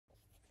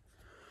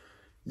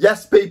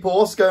Yes, people,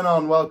 what's going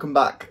on? Welcome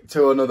back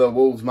to another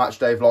Wolves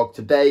Matchday vlog.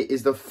 Today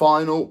is the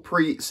final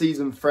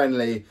pre-season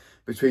friendly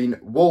between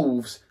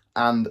Wolves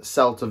and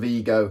Celta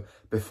Vigo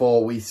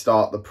before we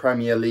start the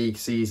Premier League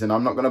season.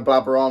 I'm not going to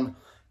blabber on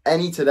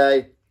any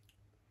today.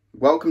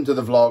 Welcome to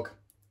the vlog.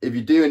 If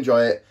you do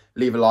enjoy it,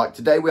 leave a like.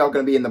 Today we are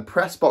going to be in the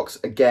press box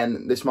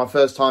again. This is my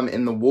first time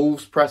in the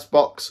Wolves press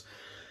box.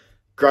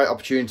 Great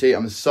opportunity.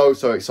 I'm so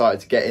excited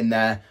to get in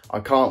there.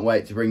 I can't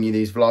wait to bring you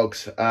these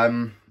vlogs.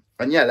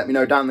 And yeah, let me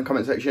know down in the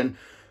comment section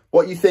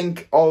what you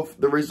think of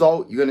the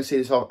result. You're going to see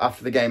this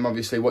after the game,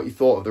 obviously, what you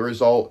thought of the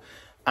result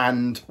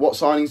and what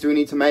signings do we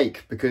need to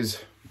make. Because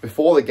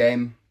before the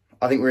game,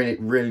 I think we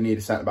really need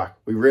a centre-back.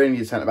 We really need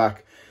a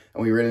centre-back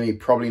and we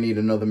probably need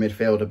another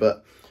midfielder.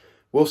 But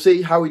we'll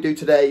see how we do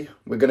today.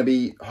 We're going to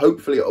be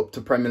hopefully up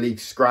to Premier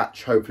League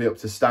scratch, hopefully up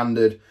to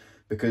standard,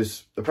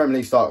 because the Premier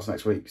League starts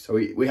next week. So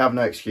we have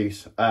no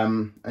excuse.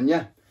 And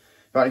yeah,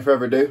 without any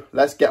further ado,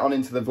 let's get on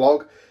into the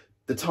vlog.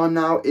 The time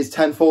now is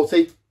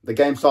 10:40. The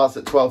game starts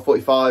at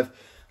 12:45.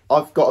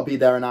 I've got to be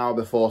there an hour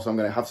before, so I'm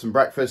going to have some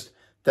breakfast,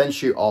 then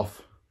shoot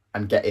off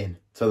and get in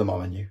to the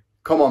Molineux.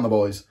 Come on, the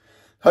boys.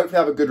 Hopefully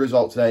have a good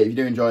result today. If you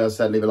do enjoy, as I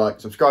said, leave a like,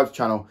 subscribe to the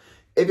channel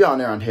if you are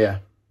new around here,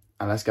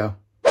 and let's go.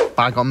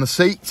 Bag on the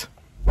seat,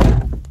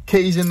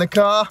 keys in the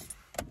car.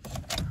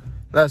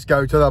 Let's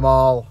go to the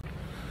mall.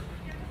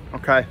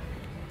 Okay,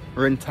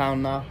 we're in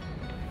town now.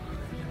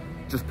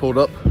 Just pulled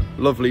up.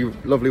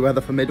 Lovely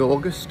weather for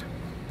mid-August.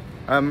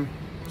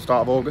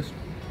 Start of August,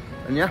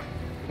 and yeah,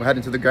 we're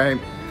heading to the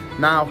game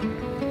now.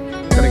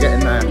 Gonna get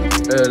in there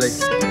early,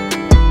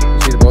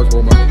 see the boys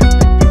warm up.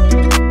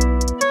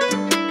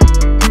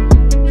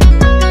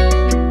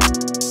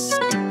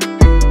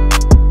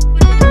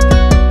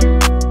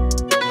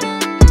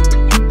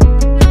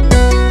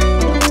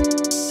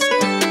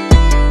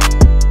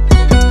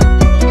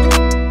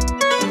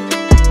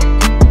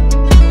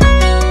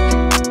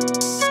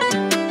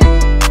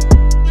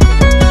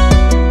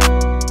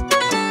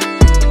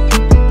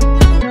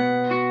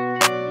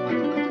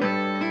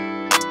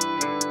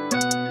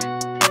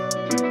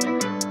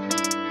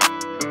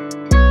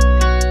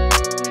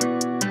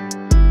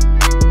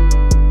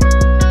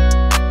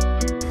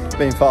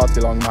 Been far too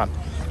long, man.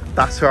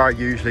 That's where I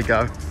usually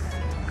go,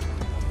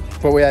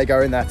 but we ain't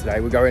going there today.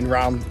 We're going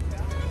round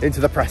into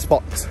the press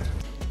box.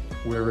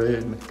 We're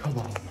in. Come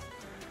on.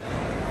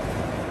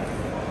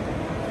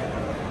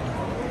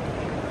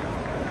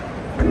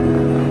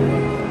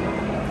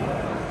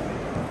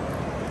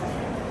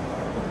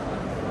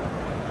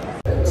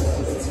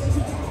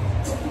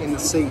 In the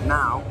seat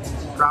now.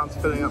 Ground's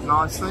filling up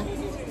nicely.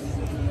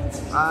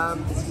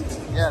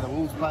 Yeah, the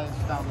Wolves players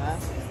down there.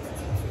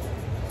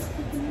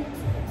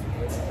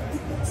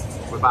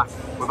 We're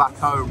back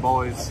home,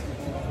 boys.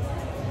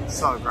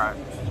 So great.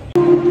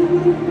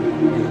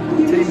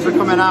 Teams are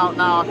coming out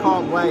now. I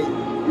can't wait.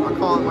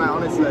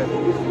 Honestly.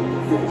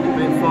 It's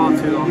been far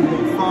too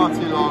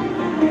long.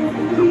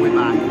 And we're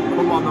back.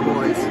 Come on, the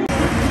boys.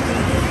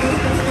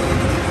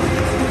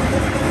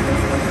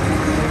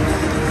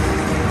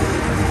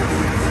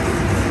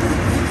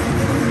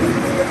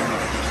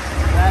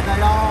 There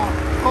they are.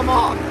 Come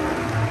on.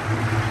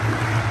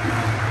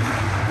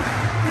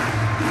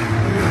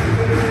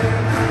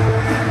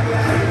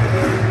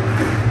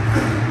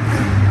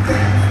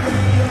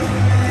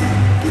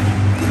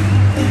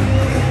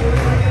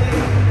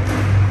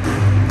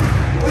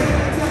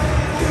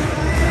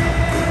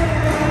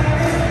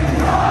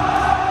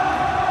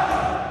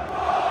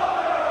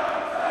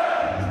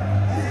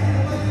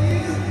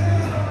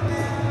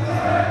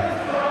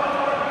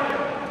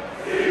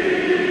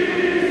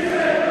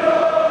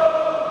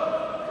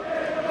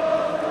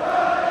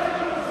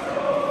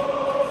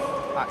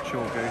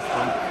 Actual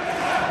goosebump.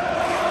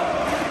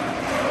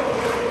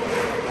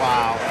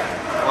 Wow.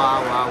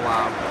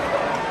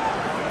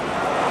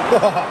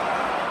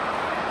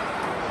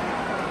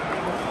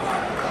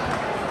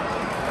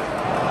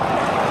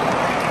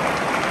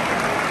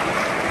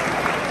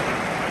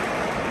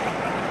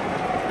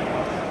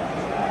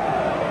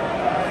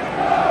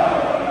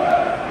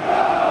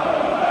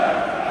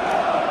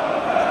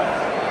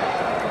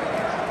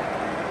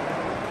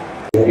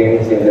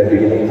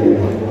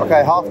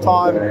 Okay, half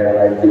time,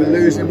 we're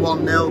losing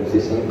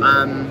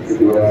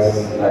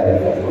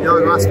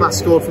 1-0. Rasmus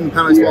scored from the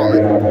penalty spot.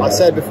 I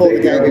said before the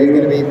game he was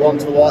going to be one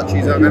to watch,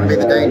 he's going to be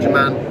the danger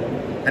man,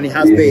 and he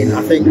has been.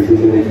 I think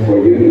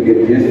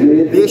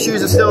the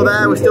issues are still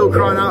there, we're still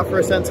crying out for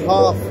a centre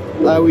half.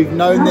 We've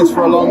known this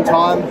for a long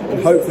time, and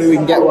hopefully we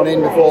can get one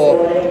in before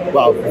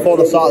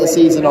the start of the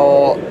season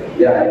or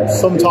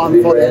sometime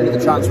before the end of the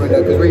transfer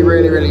window, because we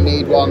really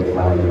need one.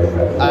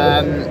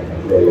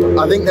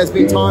 I think there's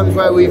been times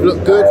where we've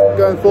looked good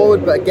going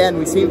forward, but again,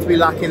 we seem to be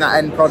lacking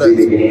that end product,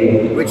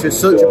 which was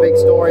such a big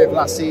story of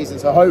last season.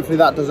 So hopefully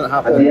that doesn't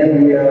happen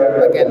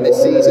again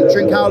this season.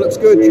 Trincao looks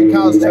good.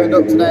 Trincão's turned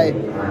up today.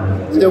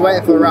 Still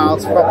waiting for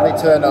Raul to properly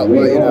turn up, but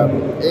you know,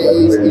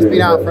 he's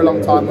been out for a long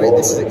time.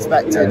 This is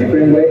expected.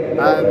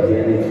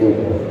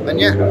 And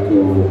yeah,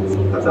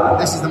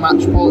 this is the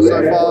match report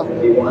so far.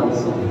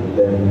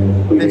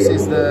 This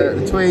is the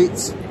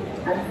tweets.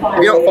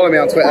 If you're not following me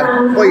on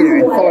Twitter, what are you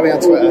doing? Follow me on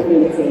Twitter.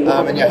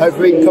 And yeah,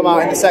 hopefully we can come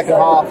out in the second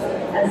half,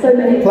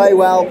 play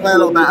well, play a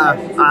little better,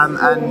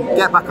 and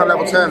get back on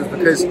level terms,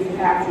 because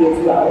at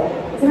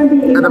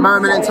the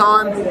moment in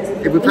time,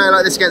 if we play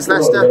like this against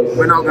Leicester,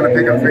 we're not going to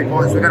pick up 3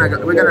 points. We're going to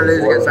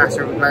lose against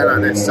Leicester if we play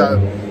like this. So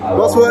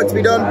lots of work to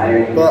be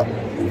done, but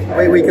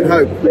we can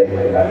hope.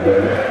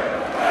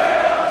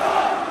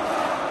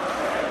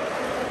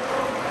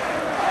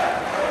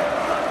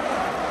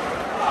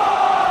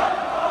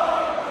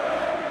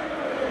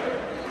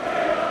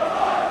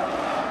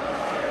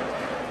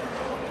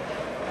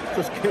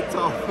 Just kicked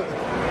off.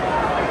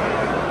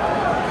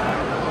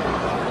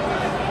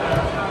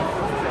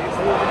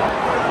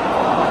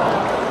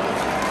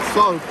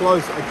 So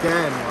close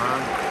again,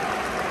 man.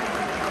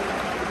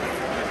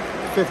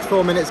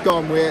 54 minutes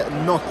gone, we're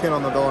knocking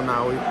on the door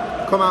now. We've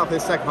come out for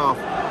this second half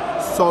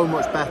so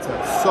much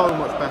better, so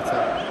much better.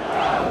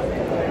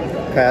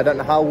 Okay, I don't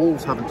know how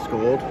Wolves haven't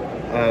scored.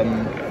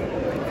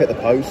 Hit the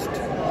post.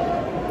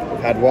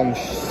 We've had one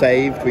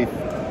saved. We've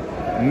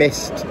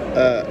missed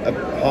a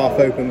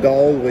half-open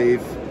goal.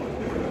 We've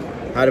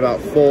had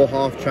about 4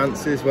 half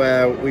chances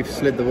where we've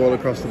slid the ball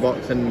across the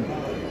box and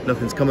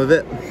nothing's come of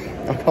it.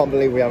 I can't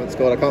believe we haven't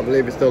scored. I can't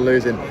believe we're still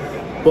losing.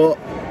 But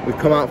we've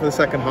come out for the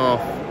second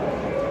half,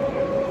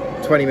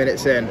 20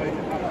 minutes in,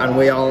 and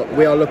we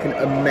are looking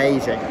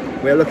amazing.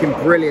 We are looking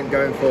brilliant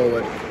going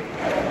forward.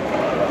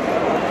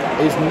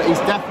 He's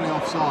definitely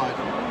offside.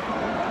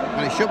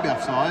 Well, he should be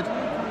offside.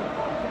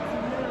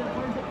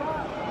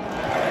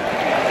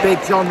 Big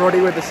John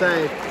Ruddy with the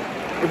save.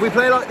 If we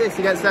play like this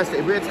against Leicester,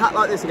 if we attack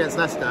like this against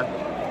Leicester,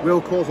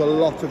 we'll cause a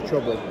lot of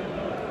trouble.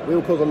 We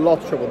will cause a lot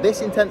of trouble.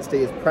 This intensity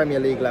is Premier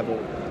League level,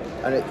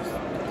 and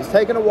it's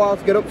taken a while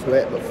to get up to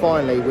it, but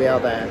finally we are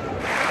there.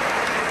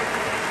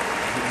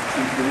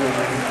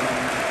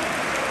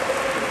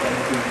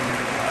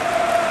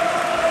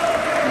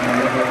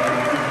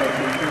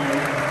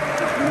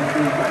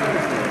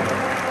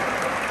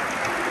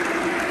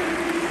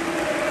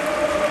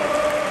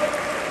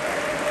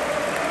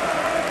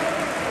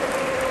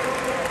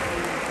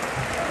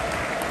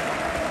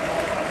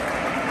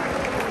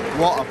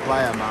 What a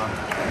player, man.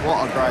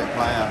 What a great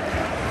player.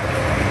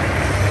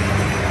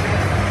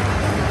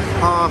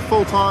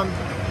 Full time,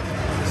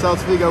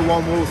 Celta Vigo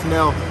 1, Wolves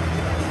 0.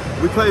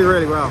 We played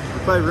really well. We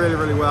played really,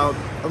 really well.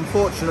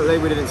 Unfortunately,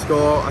 we didn't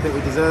score. I think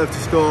we deserved to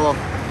score.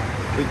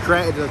 We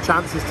created the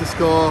chances to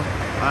score,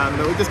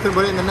 but we just couldn't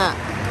put it in the net.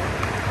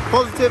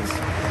 Positives,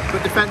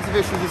 but defensive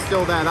issues are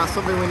still there. That's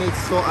something we need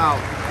to sort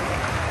out.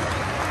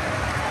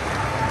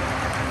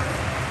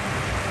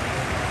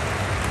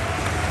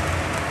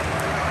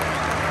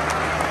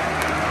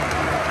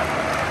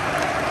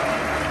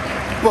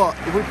 But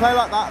if we play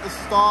like that at the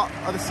start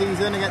of the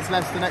season against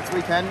Leicester next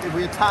weekend, if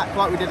we attack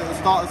like we did at the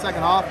start of the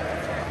second half,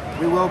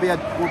 we will be a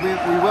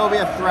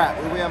threat.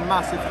 We'll be a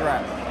massive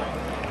threat.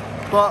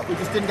 But we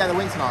just didn't get the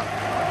win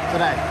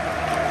today.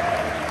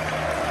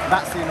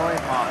 That's the annoying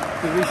part,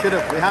 because we should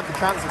have. We had the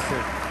chances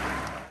to.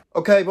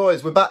 Okay,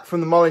 boys, we're back from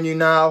the Molineux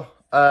now.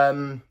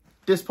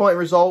 Disappointing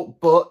result,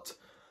 but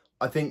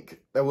I think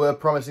there were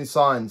promising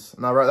signs,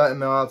 and I wrote that in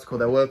my article.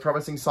 There were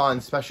promising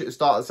signs, especially at the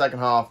start of the second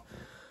half.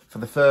 For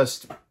the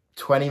first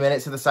 20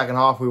 minutes of the second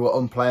half, we were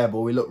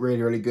unplayable. We looked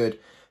really, really good.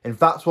 And if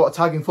that's what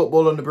attacking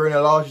football under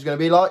Bruno Lage is going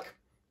to be like,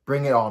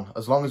 bring it on.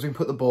 As long as we can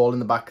put the ball in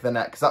the back of the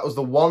net. Because that was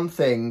the one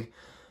thing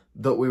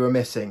that we were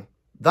missing.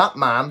 That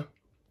man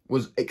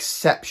was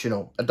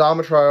exceptional.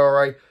 Adama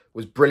Traore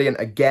was brilliant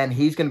again.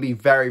 He's going to be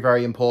very,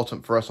 very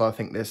important for us, I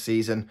think, this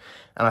season.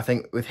 And I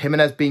think with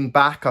Jimenez being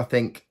back, I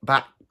think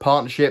that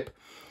partnership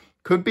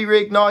could be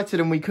reignited.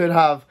 And we could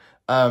have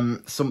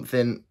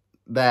something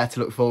there to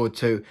look forward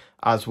to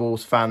as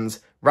Wolves fans.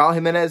 Raul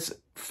Jimenez,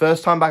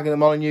 first time back in the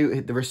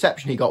Molineux, the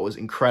reception he got was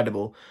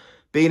incredible.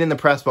 Being in the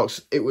press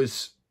box, it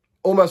was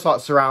almost like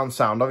surround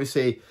sound.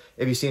 Obviously,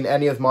 if you've seen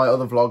any of my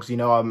other vlogs, you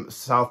know I'm a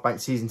South Bank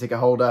season ticket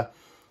holder.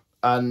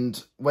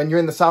 And when you're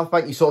in the South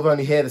Bank, you sort of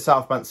only hear the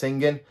South Bank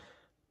singing.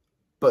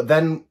 But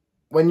then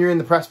when you're in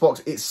the press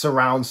box, it's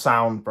surround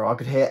sound, bro. I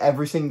could hear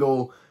every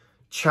single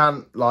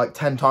chant like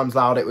 10 times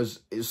loud. It was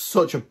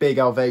such a big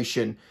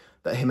ovation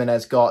that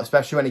Jimenez got,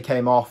 especially when he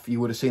came off. You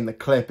would have seen the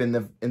clip in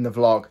the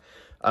vlog,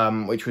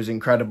 which was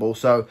incredible.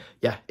 So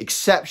yeah,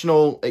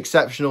 exceptional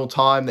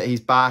time that he's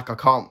back. I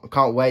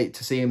can't wait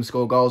to see him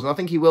score goals, and I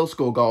think he will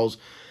score goals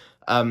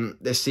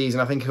this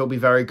season. I think he'll be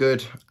very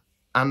good,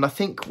 and I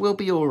think we'll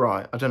be all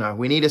right. I don't know.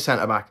 We need a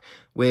centre back.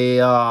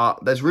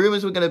 There's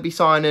rumours we're going to be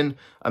signing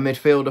a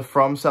midfielder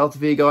from Celta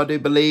Vigo, I do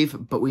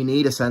believe, but we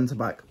need a centre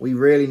back. We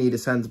really need a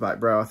centre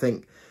back, bro. I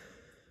think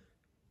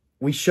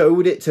we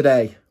showed it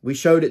today. We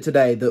showed it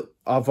today that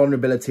our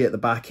vulnerability at the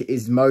back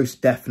is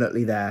most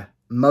definitely there.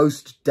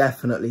 Most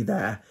definitely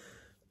there.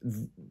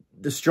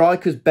 The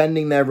strikers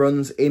bending their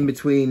runs in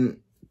between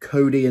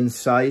Cody and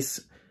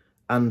Saiss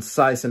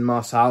and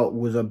Marcel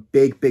was a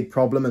big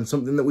problem, and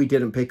something that we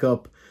didn't pick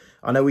up.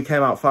 I know we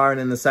came out firing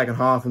in the second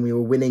half and we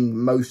were winning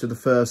most of the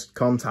first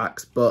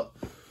contacts, but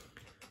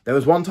there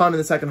was one time in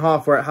the second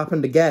half where it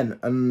happened again,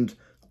 and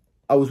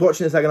I was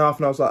watching the second half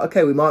and I was like,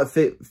 okay, we might have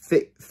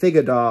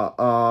figured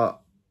our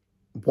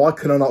why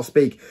can I not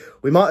speak?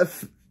 We might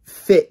have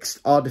fixed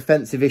our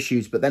defensive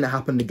issues, but then it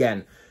happened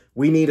again.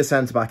 We need a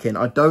centre-back in.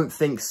 I don't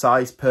think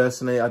Saiss,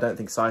 personally, I don't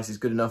think Saiss is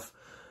good enough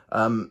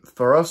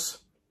for us.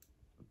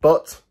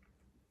 But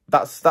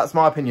that's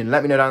my opinion.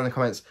 Let me know down in the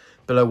comments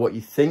below what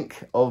you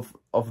think of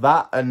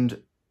that.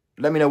 And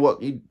let me know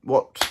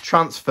what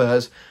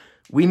transfers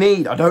we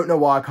need. I don't know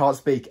why I can't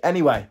speak.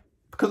 Anyway,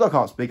 because I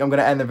can't speak, I'm going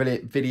to end the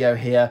video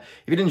here.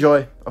 If you did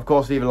enjoy, of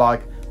course, leave a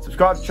like.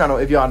 Subscribe to the channel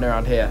if you are new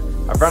around here.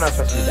 Have a very nice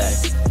rest of your day.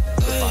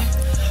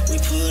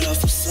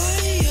 Goodbye.